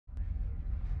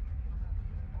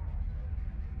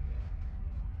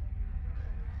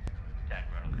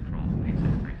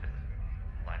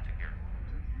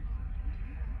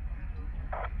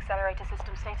Accelerator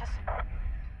system status.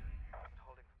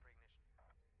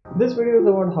 This video is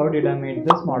about how did I made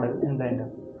this model in Blender.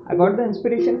 I got the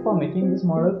inspiration for making this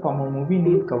model from a movie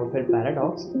named Cloverfield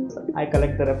Paradox. I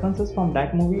collect the references from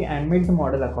that movie and made the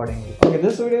model accordingly. Okay,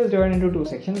 this video is divided into two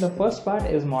sections. The first part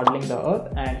is modeling the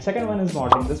Earth and second one is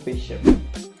modeling the spaceship.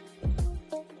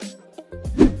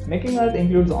 Making Earth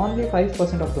includes only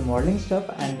 5% of the modeling stuff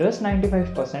and rest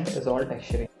 95% is all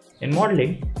texturing. In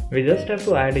modeling, we just have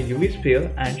to add a UV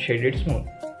sphere and shade it smooth.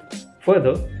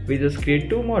 Further, we just create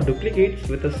two more duplicates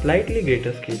with a slightly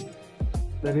greater scale.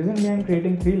 The reason behind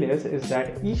creating 3 layers is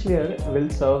that each layer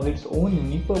will serve its own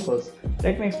unique purpose.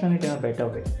 Let me explain it in a better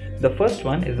way. The first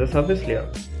one is the surface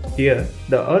layer. Here,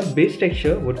 the Earth base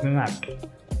texture would be mapped.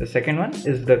 The second one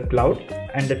is the cloud,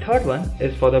 and the third one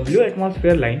is for the blue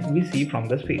atmosphere line we see from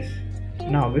the space.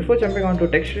 Now, before jumping onto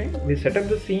texturing, we set up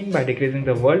the scene by decreasing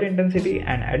the world intensity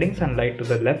and adding sunlight to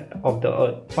the left of the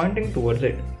Earth, pointing towards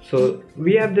it. So,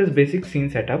 we have this basic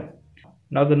scene set up.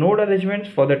 Now, the node arrangements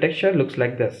for the texture looks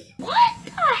like this. What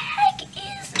the heck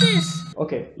is this?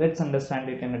 Okay, let's understand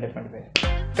it in a different way.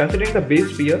 Considering the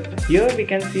base sphere, here we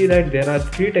can see that there are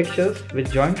 3 textures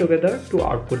which join together to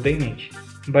output the image.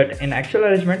 But in actual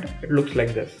arrangement, it looks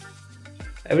like this.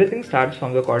 Everything starts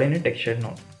from the coordinate texture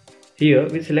node. Here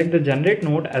we select the generate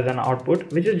node as an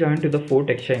output which is joined to the 4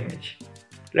 texture image.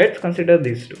 Let's consider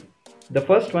these two. The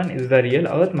first one is the real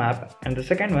Earth map and the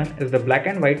second one is the black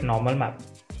and white normal map.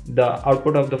 The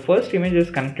output of the first image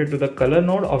is connected to the color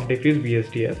node of diffuse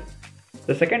BSDF.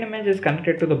 The second image is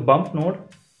connected to the bump node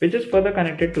which is further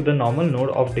connected to the normal node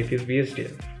of diffuse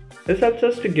BSDF. This helps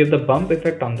us to give the bump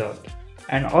effect on the Earth.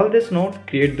 And all this node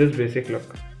create this basic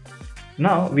look.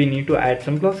 Now we need to add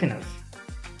some glossiness.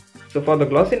 So for the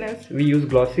glossiness, we use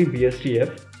glossy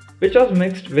BSDF, which was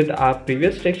mixed with our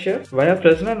previous texture via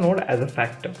Fresnel node as a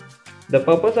factor. The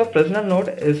purpose of Fresnel node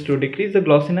is to decrease the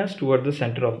glossiness toward the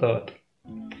center of the Earth.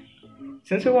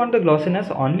 Since we want the glossiness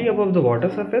only above the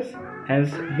water surface, hence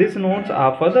these nodes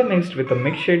are further mixed with a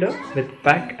mix shader with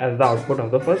FAC as the output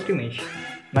of the first image.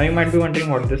 Now you might be wondering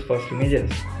what this first image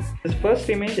is. This first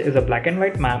image is a black and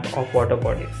white map of water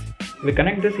bodies. We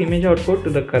connect this image output to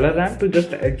the color ramp to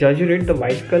just exaggerate the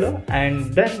white color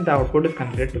and then the output is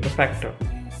connected to the factor.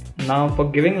 Now for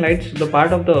giving lights to the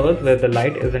part of the Earth where the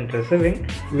light isn't receiving,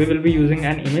 we will be using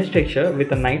an image texture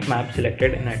with a night map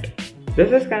selected in it.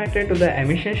 This is connected to the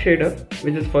emission shader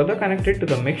which is further connected to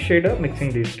the mix shader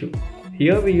mixing these two.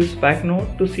 Here we use FAC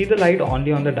node to see the light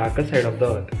only on the darker side of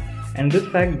the Earth. And this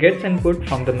FAC gets input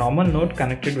from the normal node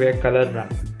connected via color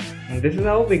ramp. And this is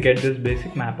how we get this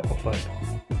basic map of Earth.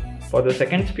 For the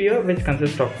second sphere, which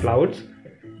consists of clouds,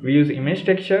 we use image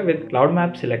texture with cloud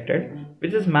map selected,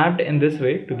 which is mapped in this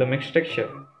way to the mixed texture.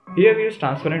 Here we use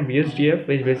transparent BSDF,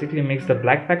 which basically makes the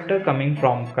black factor coming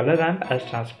from color ramp as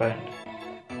transparent.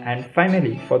 And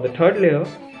finally, for the third layer,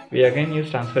 we again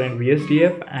use transparent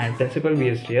BSDF and principal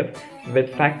BSDF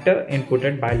with factor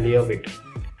inputted by layer weight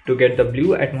to get the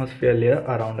blue atmosphere layer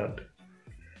around Earth.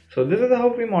 So this is how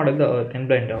we model the Earth in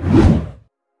Blender.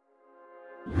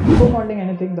 Before modeling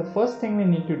anything, the first thing we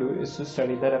need to do is to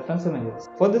study the reference images.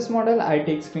 For this model, I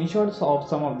take screenshots of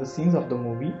some of the scenes of the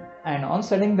movie and on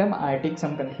studying them, I take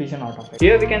some conclusion out of it.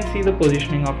 Here we can see the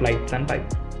positioning of lights and pipe.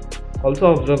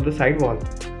 Also observe the side wall.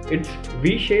 Its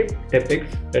V shape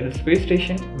depicts that the space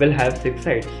station will have 6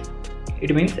 sides.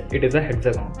 It means it is a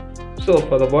hexagon. So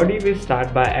for the body, we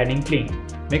start by adding plane.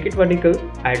 Make it vertical,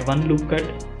 add one loop cut,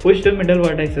 push the middle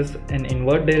vertices in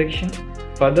inward direction.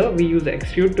 Further, we use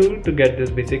extrude tool to get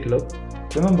this basic look.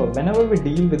 Remember, whenever we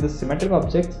deal with the symmetric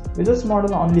objects, we just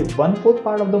model only 1/4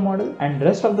 part of the model and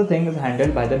rest of the thing is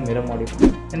handled by the mirror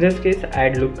modifier. In this case,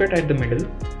 add loop cut at the middle,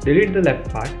 delete the left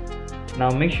part. Now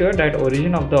make sure that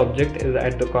origin of the object is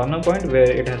at the corner point where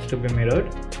it has to be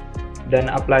mirrored. Then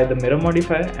apply the mirror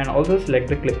modifier and also select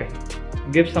the clipping.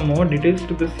 Give some more details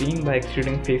to the scene by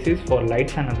extruding faces for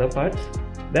lights and other parts.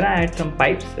 Then I add some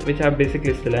pipes which are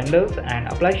basically cylinders and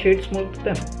apply shade smooth to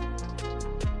them.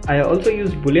 I also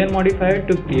used boolean modifier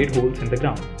to create holes in the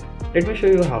ground. Let me show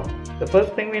you how. The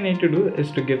first thing we need to do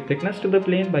is to give thickness to the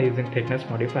plane by using thickness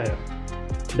modifier.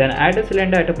 Then add a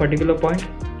cylinder at a particular point,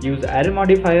 use array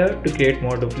modifier to create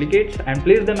more duplicates and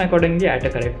place them accordingly at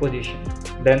a correct position.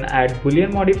 Then add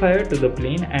boolean modifier to the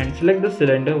plane and select the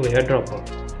cylinder via dropper.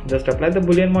 Just apply the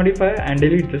boolean modifier and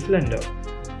delete the cylinder.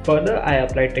 Further, I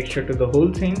applied texture to the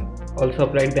whole scene, also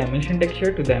applied the emission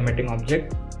texture to the emitting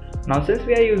object. Now since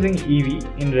we are using Eevee,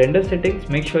 in render settings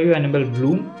make sure you enable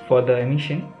bloom for the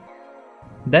emission.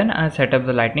 Then I set up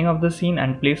the lighting of the scene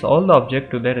and place all the objects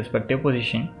to their respective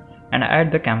position and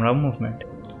add the camera movement.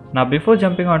 Now before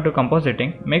jumping on to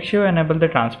compositing, make sure you enable the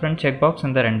transparent checkbox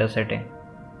in the render setting.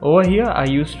 Over here I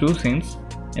used two scenes.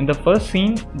 In the first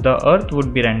scene, the Earth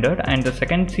would be rendered, and the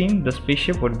second scene, the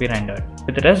spaceship would be rendered,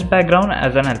 with rest background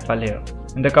as an alpha layer.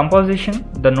 In the composition,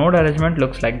 the node arrangement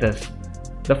looks like this.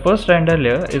 The first render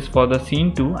layer is for the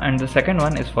scene 2 and the second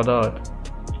one is for the Earth.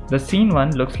 The scene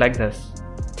 1 looks like this.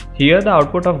 Here the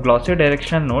output of glossy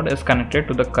directional node is connected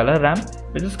to the color ramp,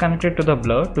 which is connected to the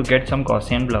blur to get some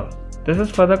Gaussian blur. This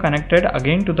is further connected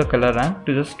again to the color ramp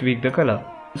to just tweak the color.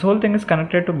 This whole thing is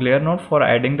connected to glare node for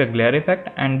adding the glare effect,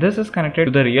 and this is connected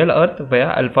to the real Earth via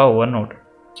alpha over node.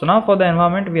 So now for the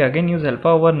environment, we again use alpha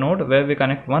over node where we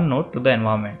connect one node to the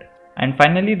environment. And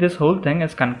finally this whole thing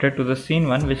is connected to the scene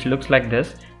 1, which looks like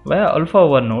this via alpha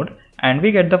over node, and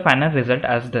we get the final result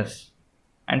as this.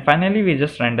 And finally we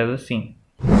just render the scene.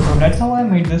 So that's how I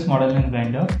made this model in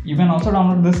Blender. You can also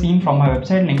download the scene from my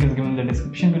website, link is given in the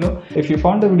description below. If you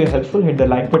found the video helpful, hit the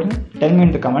like button, tell me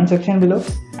in the comment section below,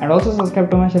 and also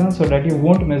subscribe to my channel so that you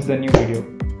won't miss the new video.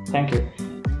 Thank you.